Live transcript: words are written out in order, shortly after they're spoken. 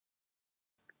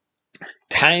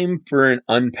Time for an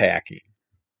unpacking.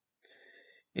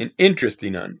 An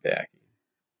interesting unpacking.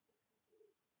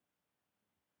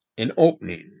 An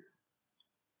opening.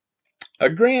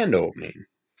 A grand opening.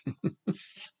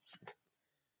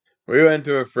 We went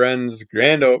to a friend's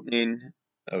grand opening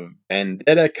of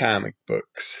Vendetta Comic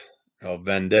Books.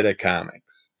 Vendetta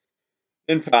Comics.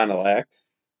 In Fond du Lac.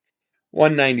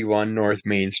 191 North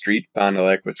Main Street, Fond du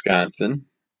Lac, Wisconsin.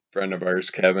 A friend of ours,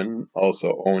 Kevin,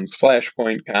 also owns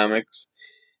Flashpoint Comics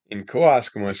in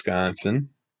Kewaskum, Wisconsin.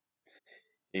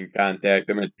 You can contact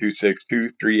them at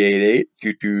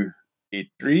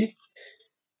 262-388-2283.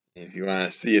 If you want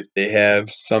to see if they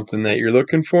have something that you're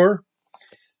looking for,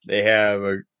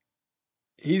 he's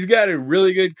got a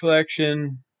really good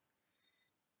collection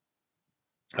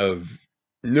of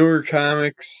newer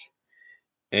comics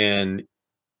and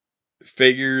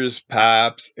figures,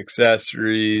 pops,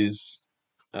 accessories,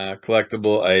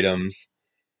 collectible items,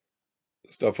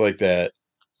 stuff like that.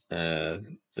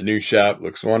 The new shop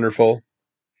looks wonderful.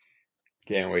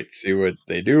 Can't wait to see what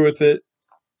they do with it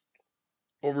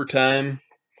over time.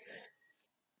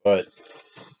 But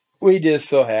we just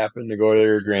so happened to go to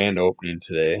their grand opening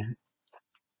today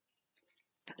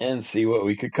and see what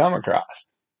we could come across.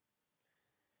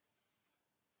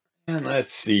 And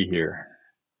let's see here.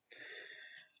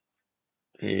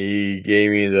 He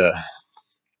gave me the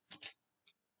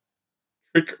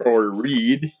Trick or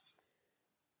Read,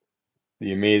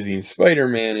 the Amazing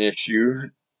Spider-Man issue,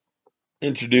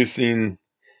 introducing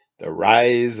the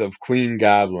rise of Queen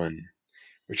Goblin,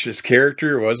 which this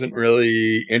character wasn't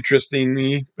really interesting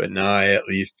me, but now I at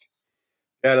least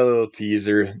got a little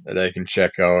teaser that I can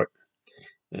check out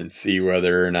and see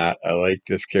whether or not I like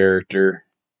this character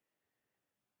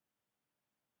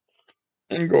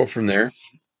and go from there.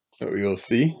 But we will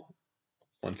see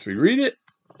once we read it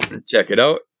and check it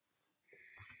out.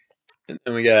 And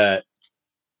then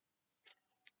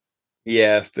he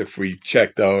asked if we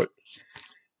checked out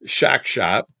Shock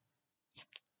Shop.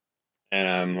 And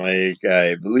I'm like,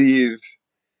 I believe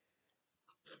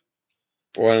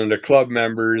one of the club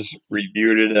members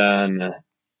reviewed it on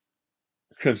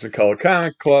Crimson Color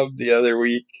Comic Club the other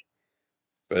week.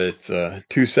 But it's a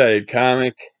two-sided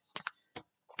comic.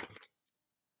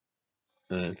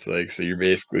 And it's like, so you're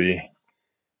basically,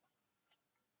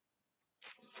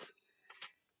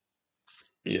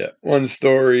 one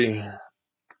story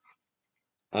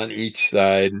on each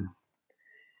side.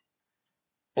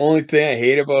 Only thing I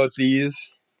hate about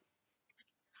these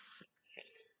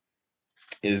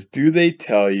is, do they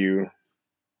tell you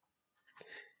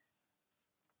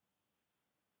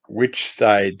which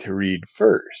side to read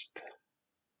first?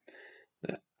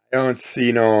 I don't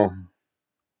see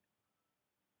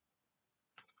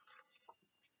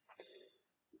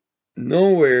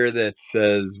nowhere that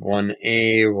says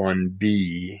 1A,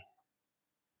 1B.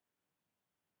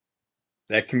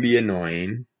 That can be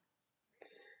annoying.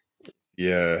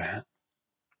 Yeah.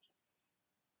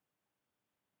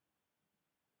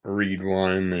 Read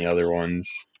one, the other ones.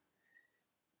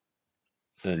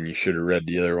 Then you should have read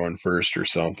the other one first or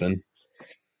something.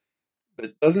 But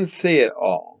it doesn't say it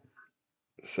all.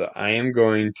 So I am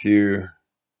going to.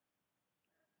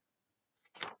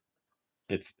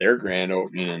 It's their grand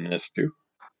opening in this too.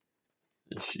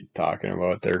 She's talking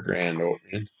about their grand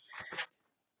opening.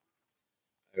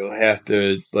 I will have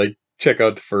to check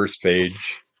out the first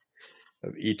page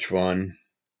of each one.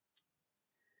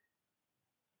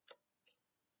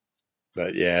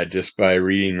 But yeah, just by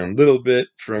reading a little bit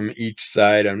from each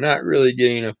side, I'm not really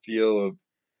getting a feel of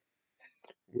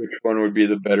which one would be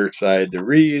the better side to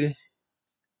read.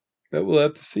 But we'll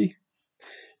have to see.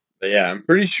 But yeah, I'm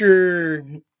pretty sure,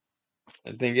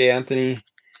 I think Anthony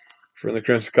from the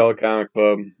Crimson Color Comic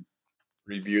Club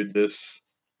reviewed this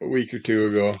a week or two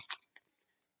ago.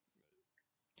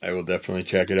 I will definitely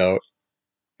check it out.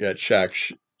 Got Shock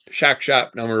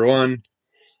Shop number 1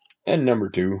 and number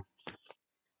 2.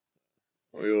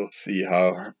 We'll see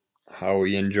how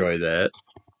we enjoy that.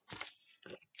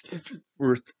 If it's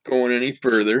worth going any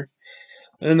further.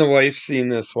 And the wife seen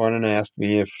this one and asked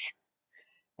me if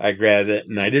I grabbed it,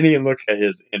 and I didn't even look at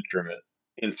his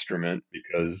instrument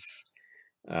because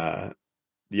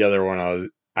the other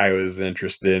one I was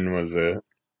interested in was a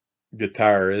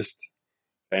guitarist,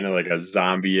 kind of like a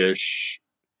zombie-ish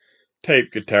type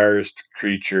guitarist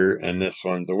creature, and this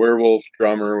one's a werewolf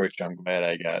drummer, which I'm glad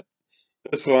I got.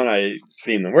 This one I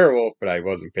seen the werewolf, but I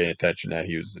wasn't paying attention that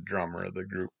he was the drummer of the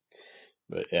group.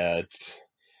 But yeah, it's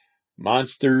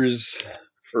Monsters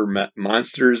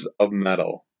of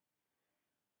Metal.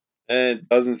 And it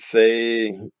doesn't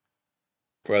say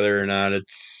whether or not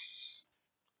it's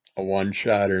a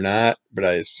one-shot or not, but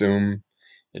I assume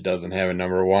It doesn't have a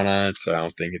number 1 on it, so I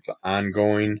don't think it's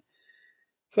ongoing.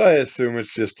 So I assume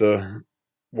it's just a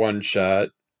one shot,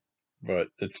 but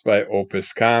it's by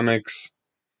Opus Comics.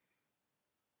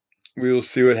 We will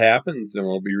see what happens, and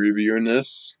we'll be reviewing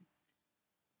this.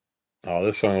 Oh,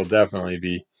 this one will definitely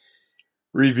be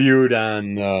reviewed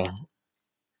on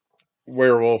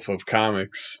Werewolf of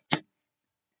Comics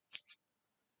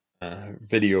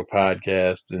video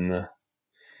podcast and the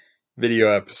video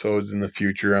episodes in the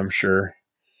future, I'm sure.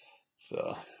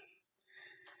 So,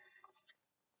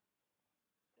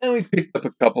 and we picked up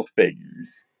a couple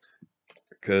figures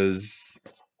because,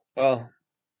 well,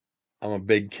 I'm a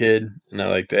big kid and I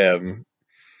like to have them.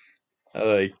 I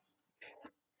like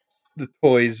the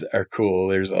toys are cool.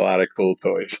 There's a lot of cool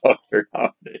toys out there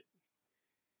nowadays.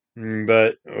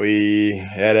 But we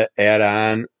had to add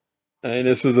on, and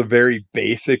this was a very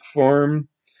basic form.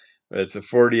 But it's the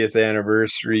 40th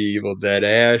anniversary Evil Dead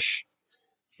Ash.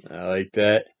 I like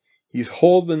that. He's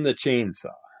holding the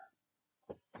chainsaw.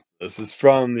 This is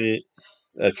from the.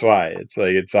 That's why it's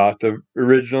like it's off the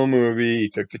original movie. He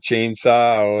took the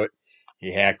chainsaw out.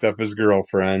 He hacked up his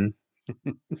girlfriend,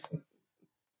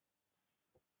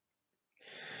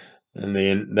 and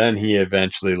then he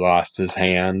eventually lost his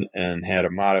hand and had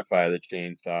to modify the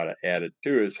chainsaw to add it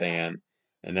to his hand.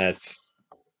 And that's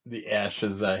the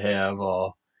ashes I have.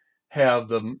 I'll have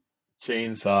the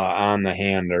chainsaw on the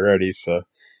hand already, so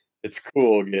it's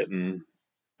cool getting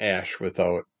Ash with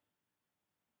a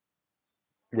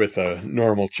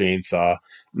normal chainsaw.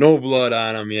 No blood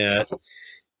on him yet.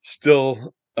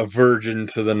 Still a virgin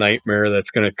to the nightmare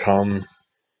that's going to come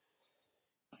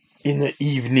in the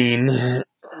evening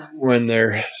when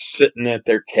they're sitting at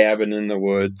their cabin in the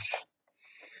woods.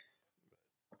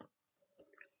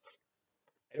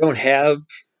 I don't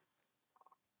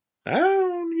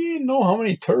even know how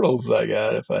many turtles I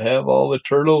got. If I have all the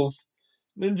turtles,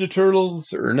 Ninja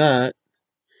Turtles or not,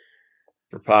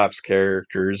 for Pop's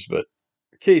characters, but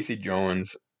Casey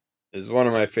Jones is one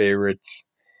of my favorites,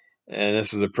 and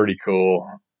this is a pretty cool.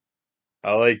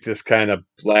 I like this kind of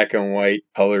black and white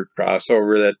color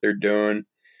crossover that they're doing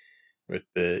with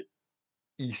the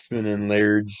Eastman and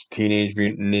Laird's Teenage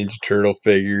Mutant Ninja Turtle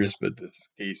figures, but this is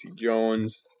Casey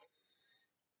Jones,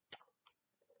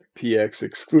 PX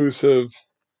exclusive.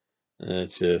 And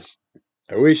it's just,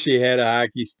 I wish he had a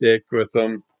hockey stick with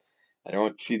him. I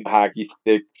don't see the hockey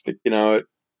stick sticking out.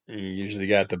 He usually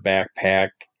got the backpack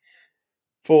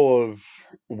full of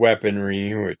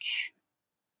weaponry,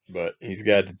 but he's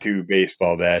got the 2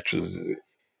 baseball bats,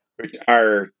 which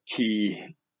are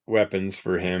key weapons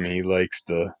for him. He likes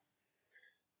the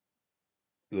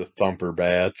thumper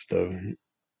bats. And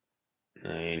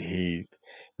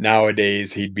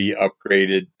nowadays he'd be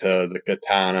upgraded to the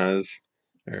katanas,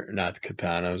 or not the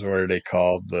katanas. What are they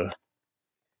called? The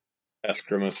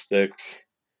eskrima sticks.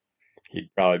 He'd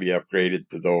probably be upgraded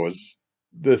to those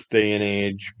this day and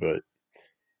age. But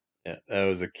yeah, that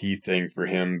was a key thing for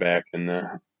him back in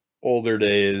the older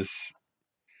days.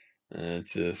 And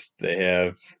it's just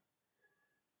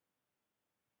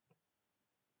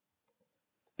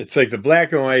it's like the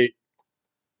black and white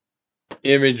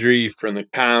imagery from the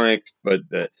comics, but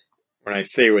when I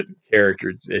say with the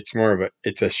characters, it's more of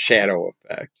it's a shadow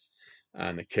effect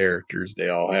on the characters. They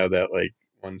all have that like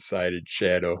one-sided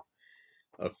shadow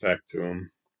effect to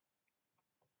them.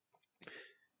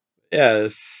 Yeah,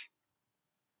 this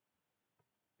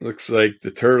looks like the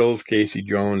Turtles, Casey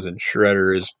Jones, and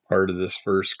Shredder is part of this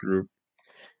first group.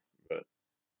 But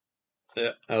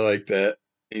yeah, I like that.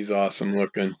 He's awesome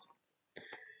looking.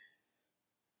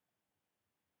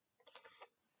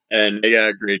 And they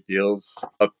got great deals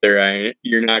up there.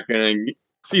 You're not going to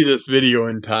see this video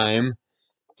in time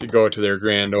to go to their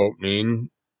grand opening.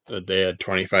 But they had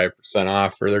 25%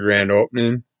 off for their grand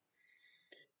opening.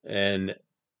 And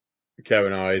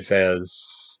Kevin always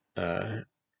has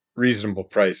reasonable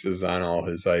prices on all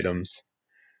his items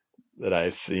that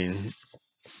I've seen.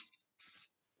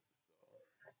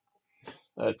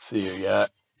 Let's see, we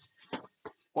got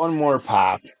one more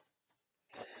pop.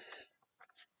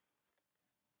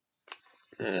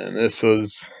 And this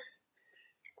was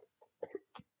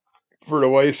for the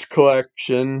wife's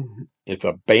collection. It's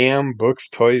a BAM Books,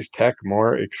 Toys, Tech,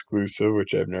 More exclusive,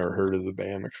 which I've never heard of the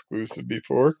BAM exclusive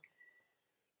before.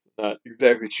 Not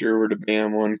exactly sure where the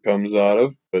BAM one comes out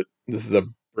of, but this is a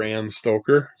Bram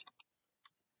Stoker.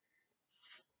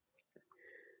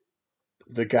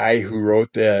 The guy who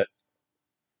wrote that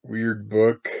weird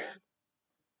book,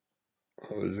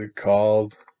 what was it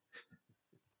called?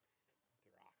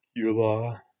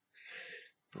 Eula.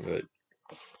 But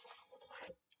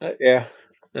yeah,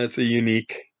 that's a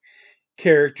unique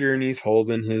character, and he's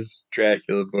holding his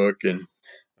Dracula book, and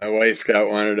My wife's got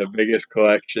one of the biggest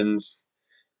collections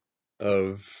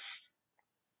of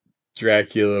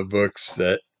Dracula books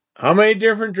that. How many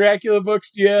different Dracula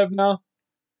books do you have now?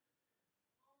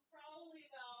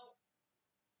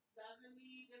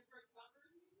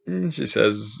 She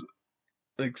says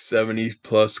like 70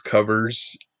 plus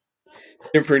covers.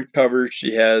 Different covers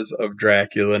she has of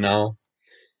Dracula now.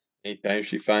 Anytime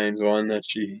she finds one that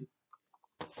she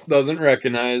doesn't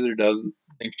recognize or doesn't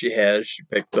think she has, she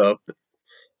picks up.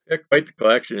 Got quite the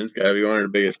collection. It's got to be one of the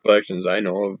biggest collections I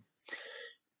know of.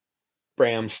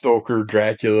 Bram Stoker,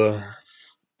 Dracula,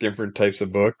 different types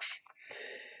of books.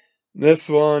 This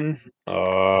one,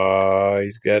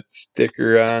 he's got the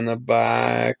sticker on the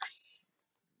box.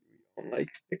 I don't like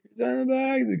stickers on the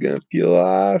box. They're gonna peel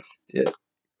off. Yeah,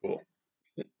 cool.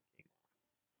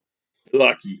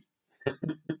 Lucky.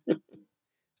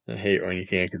 I hate when you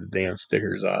can't get the damn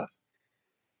stickers off.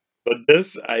 But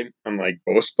this, I'm like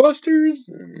Ghostbusters.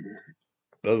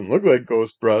 Doesn't look like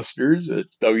Ghostbusters.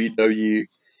 It's WWE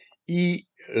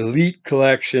Elite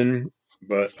Collection,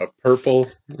 but a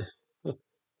purple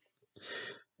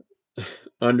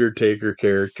Undertaker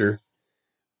character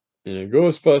in a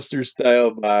Ghostbusters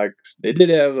style box. They did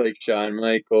have like Shawn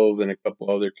Michaels and a couple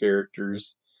other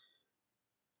characters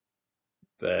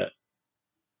that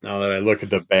now that I look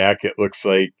at the back, it looks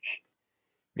like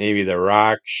maybe The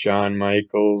Rock, Shawn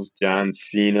Michaels, John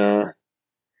Cena.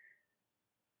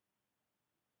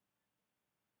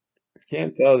 I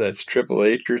can't tell that's Triple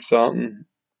H or something.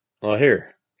 Well,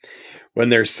 here. When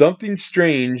there's something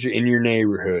strange in your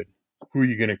neighborhood, who are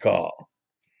you going to call?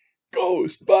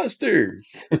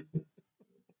 Ghostbusters!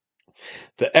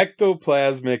 The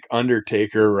ectoplasmic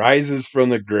Undertaker rises from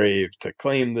the grave to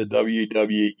claim the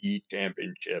WWE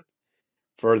Championship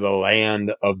for the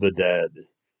land of the dead.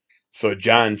 So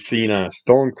John Cena,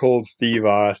 Stone Cold Steve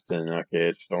Austin, okay,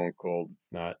 it's Stone Cold,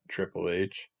 it's not Triple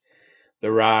H.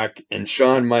 The Rock and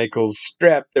Shawn Michaels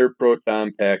strap their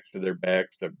proton packs to their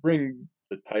backs to bring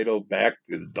the title back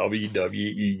to the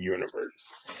WWE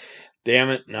Universe.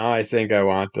 Damn it, now I think I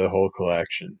want the whole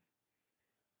collection.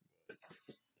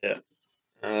 Yeah.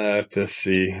 I have to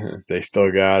see if they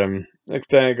still got them. Next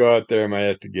time I go out there, I might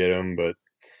have to get them, but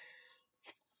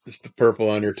just the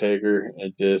purple Undertaker,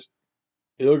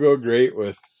 it'll go great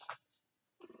with.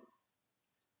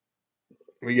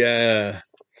 We got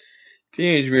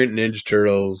Teenage Mutant Ninja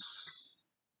Turtles.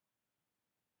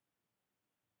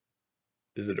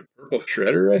 Is it a purple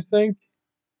shredder, I think?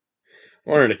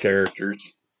 One of the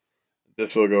characters.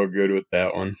 This will go good with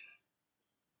that one.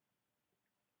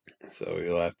 So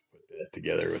we'll have to put that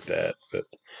together with that. But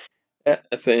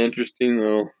that's an interesting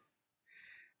little.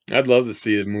 I'd love to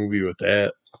see a movie with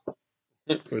that.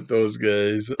 With those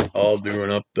guys all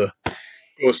doing up the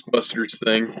Ghostbusters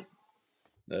thing.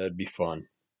 That'd be fun.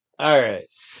 Alright.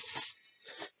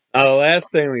 Now, the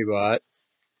last thing we bought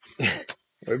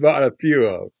a few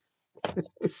of.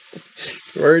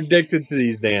 We're addicted to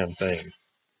these damn things.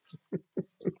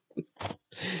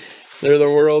 They're the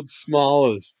world's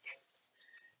smallest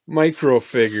micro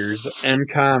figures and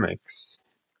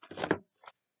comics.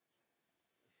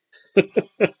 I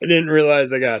didn't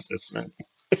realize I got this many.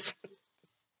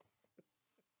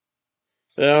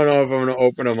 I don't know if I'm going to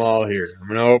open them all here. I'm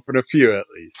going to open a few at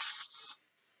least.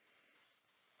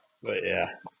 But yeah,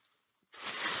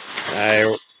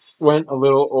 I went a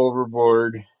little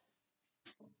overboard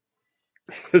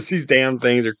because these damn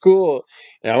things are cool.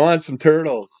 And I want some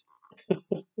turtles.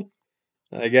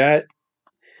 I got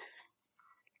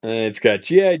it's got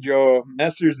G.I. Joe,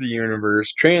 Masters of the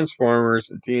Universe, Transformers,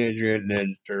 and Teenage Mutant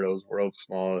Ninja Turtles, world's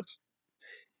smallest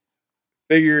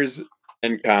figures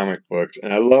and comic books.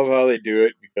 And I love how they do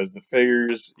it because the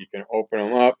figures, you can open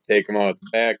them up, take them out the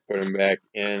back, put them back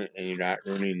in, and you're not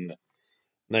ruining the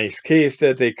nice case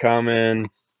that they come in.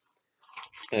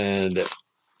 And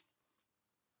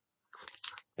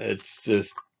it's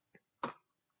just,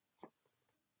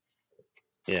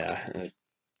 yeah.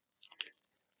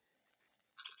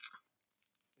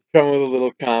 Come with a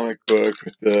little comic book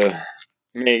with the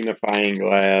magnifying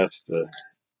glass,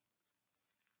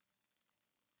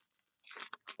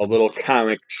 a little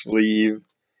comic sleeve.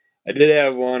 I did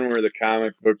have one where the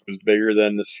comic book was bigger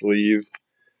than the sleeve.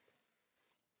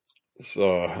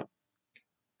 So,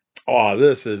 oh,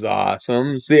 this is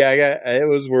awesome. See, it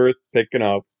was worth picking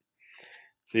up.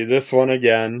 See, this one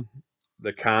again,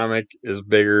 the comic is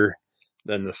bigger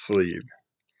than the sleeve.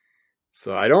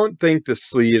 So I don't think the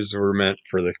sleeves were meant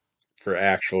for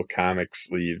actual comic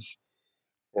sleeves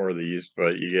for these,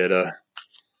 but you get a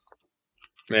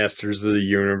Masters of the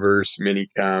Universe mini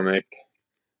comic.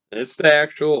 It's the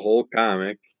actual whole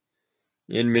comic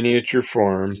in miniature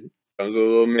form Comes with a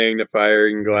little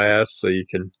magnifying glass so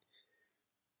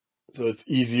it's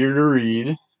easier to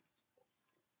read.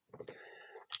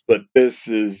 But this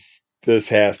has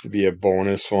to be a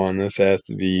bonus one. This has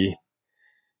to be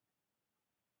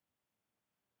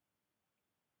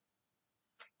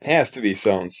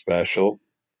something special.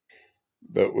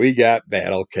 But we got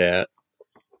Battle Cat.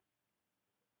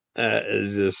 That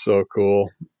is just so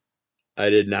cool. I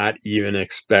did not even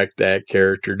expect that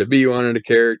character to be one of the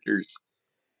characters.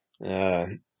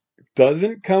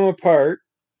 Doesn't come apart.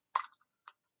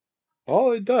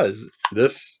 Oh, it does.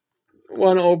 This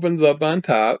one opens up on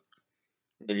top,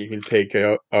 and you can take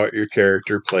out your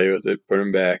character, play with it, put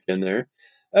them back in there.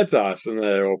 That's awesome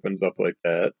that it opens up like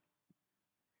that.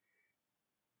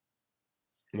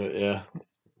 But yeah,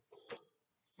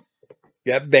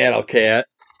 got Battle Cat.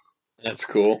 That's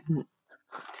cool.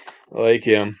 I like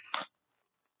him.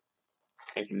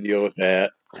 I can deal with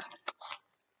that.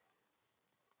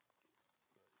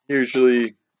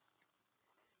 Usually,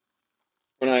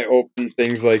 when I open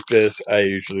things like this, I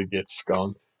usually get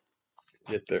skunked.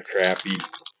 Get the crappy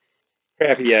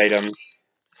items.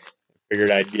 Figured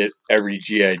I'd get every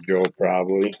GI Joe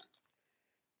probably.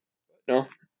 No,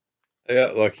 I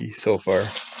got lucky so far.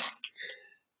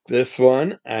 This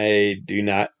one, I do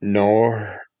not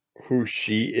know who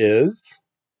she is.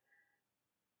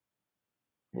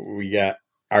 We got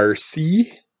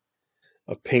RC,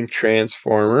 a pink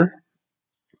transformer.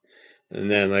 And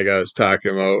then, like I was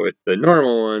talking about with the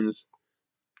normal ones,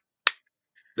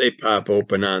 they pop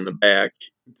open on the back,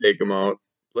 take them out,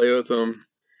 play with them,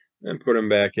 and put them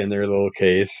back in their little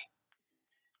case.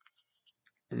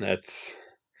 And that's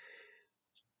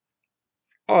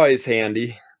always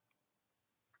handy.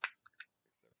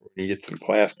 When you get some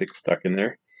plastic stuck in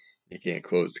there, you can't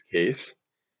close the case.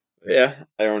 But yeah,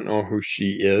 I don't know who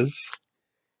she is.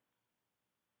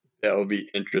 That'll be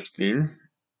interesting.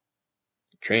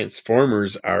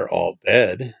 Transformers Are All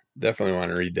Dead. Definitely want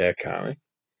to read that comic.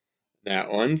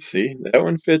 That one, see, that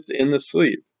one fits in the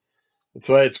sleeve. That's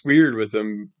why it's weird with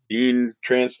them being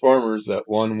Transformers that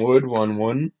one would, one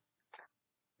wouldn't.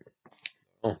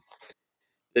 Oh,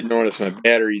 did notice my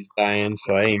battery's dying,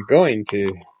 so I ain't going to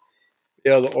be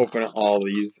able to open all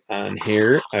these on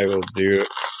here. I'll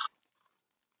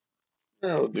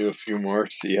do a few more,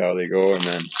 see how they go, and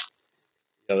then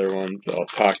the other ones I'll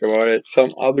talk about it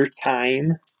some other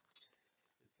time.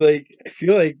 Like, I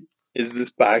feel like, is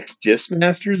this box just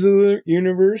Masters of the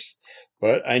Universe?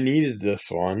 But I needed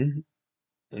this one.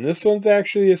 And this one's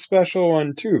actually a special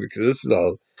one too, because this is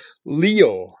a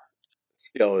Leo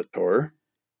Skeletor.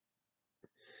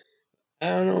 I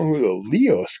don't know who the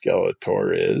Leo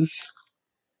Skeletor is,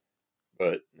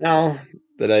 but now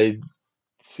that I've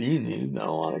seen these, I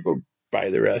want to go buy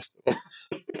the rest of them.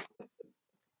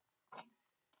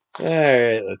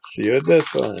 Alright, let's see what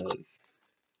this one is.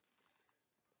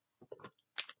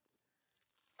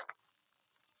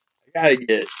 I gotta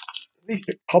get at least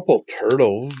a couple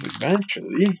turtles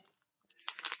eventually.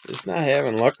 Just not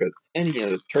having luck with any of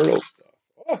the turtle stuff.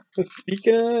 Oh,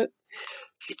 speaking of it,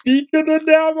 speak of the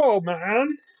devil,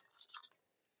 man.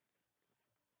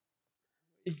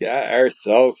 We got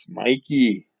ourselves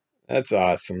Mikey. That's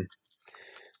awesome.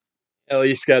 At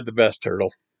least got the best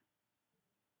turtle.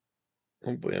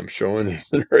 Hopefully, I'm showing you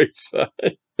the right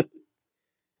side.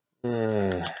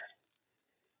 The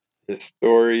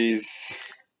stories.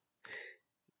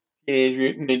 Teenage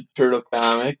Mutant Ninja Turtle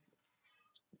comic.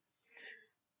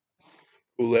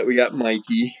 Cool that we got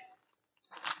Mikey.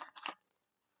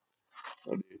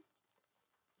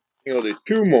 I'll do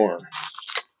two more.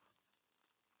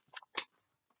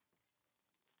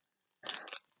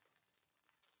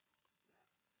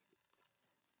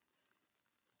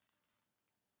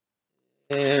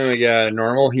 And we got a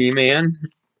normal He-Man,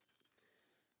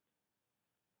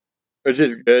 which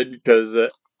is good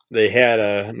because they had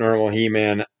a normal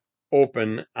He-Man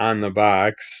open on the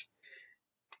box.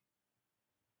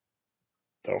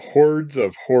 The Hordes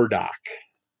of Hordak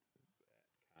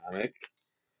comic.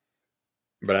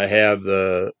 But I have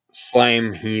the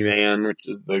Slime He-Man, which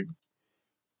is the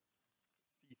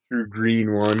see-through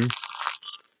green one.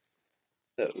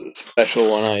 That was a special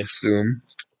one, I assume.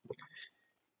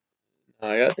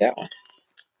 I got that one.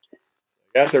 I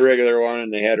got the regular one,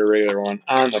 and they had a regular one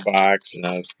on the box, and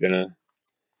I was gonna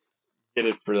get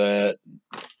it for that.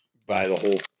 Buy the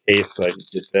whole case so I could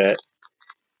get that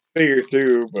figure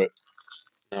too, but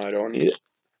no, I don't need it.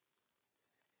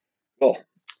 Well,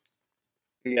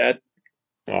 we got.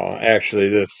 Well, actually,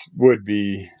 this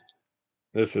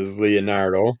is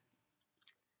Leonardo.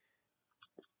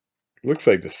 Looks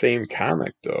like the same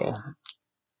comic though.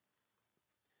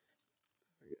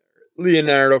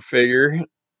 Leonardo figure.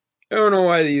 I don't know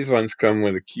why these ones come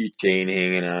with a keychain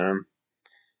hanging on them,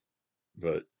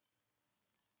 but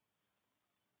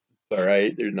it's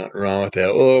alright. There's nothing wrong with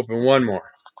that. We'll open one more.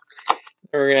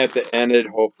 We're going to have to end it,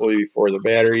 hopefully, before the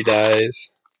battery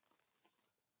dies.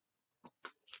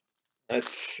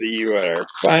 Let's see what our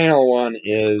final one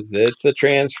is. It's a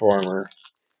Transformer.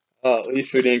 Well, at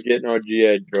least we didn't get no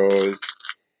G.I. Joes.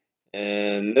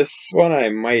 And this one I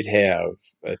might have.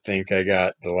 I think I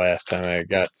got the last time I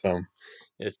got some.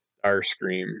 It's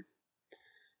Starscream.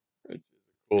 It's a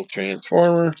cool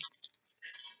Transformer.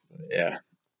 Yeah.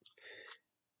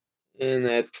 And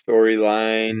that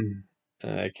storyline,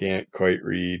 I can't quite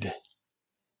read.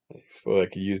 I suppose I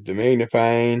could use the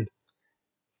magnifying.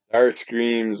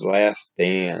 Starscream's Last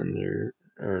Stand,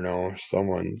 or no,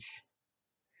 someone's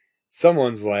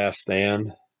last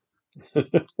stand.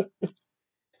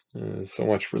 So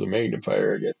much for the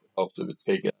magnifier. I guess it helps if it's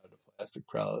taken out of the plastic,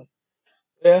 probably.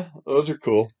 Yeah, those are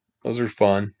cool. Those are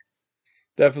fun.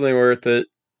 Definitely worth it.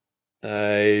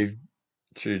 I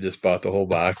should have just bought the whole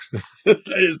box. I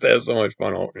just have so much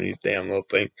fun opening these damn little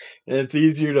things. And it's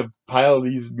easier to pile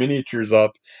these miniatures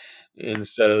up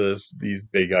instead of these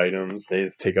big items.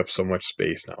 They take up so much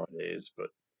space nowadays. But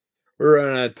we're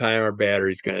running out of time. Our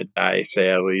battery's going to die,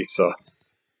 sadly. So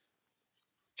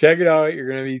check it out. You're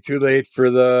going to be too late for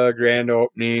the grand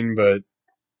opening, but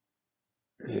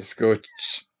just go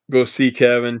see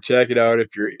Kevin. Check it out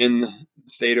if you're in the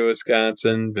state of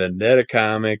Wisconsin. Vendetta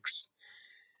Comics,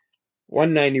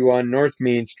 191 North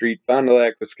Main Street, Fond du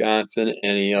Lac, Wisconsin,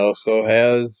 and he also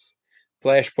has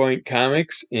Flashpoint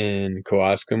Comics in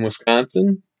Kewaskum,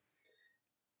 Wisconsin.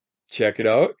 Check it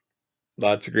out.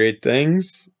 Lots of great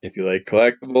things. If you like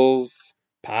collectibles,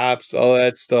 pops, all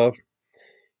that stuff,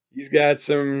 he's got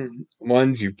some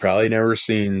ones you've probably never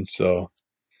seen. So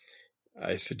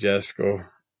I suggest go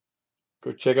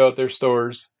check out their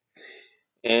stores.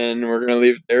 And we're gonna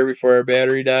leave it there before our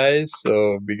battery dies.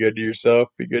 So be good to yourself.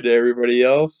 Be good to everybody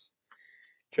else.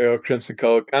 Check out Crimson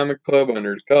Call Comic Club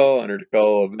under the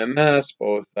call of MS,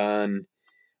 both on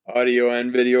audio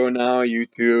and video now,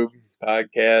 YouTube,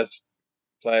 podcast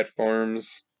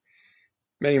platforms,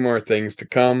 many more things to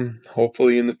come,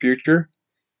 hopefully in the future.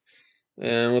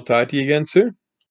 And we'll talk to you again soon.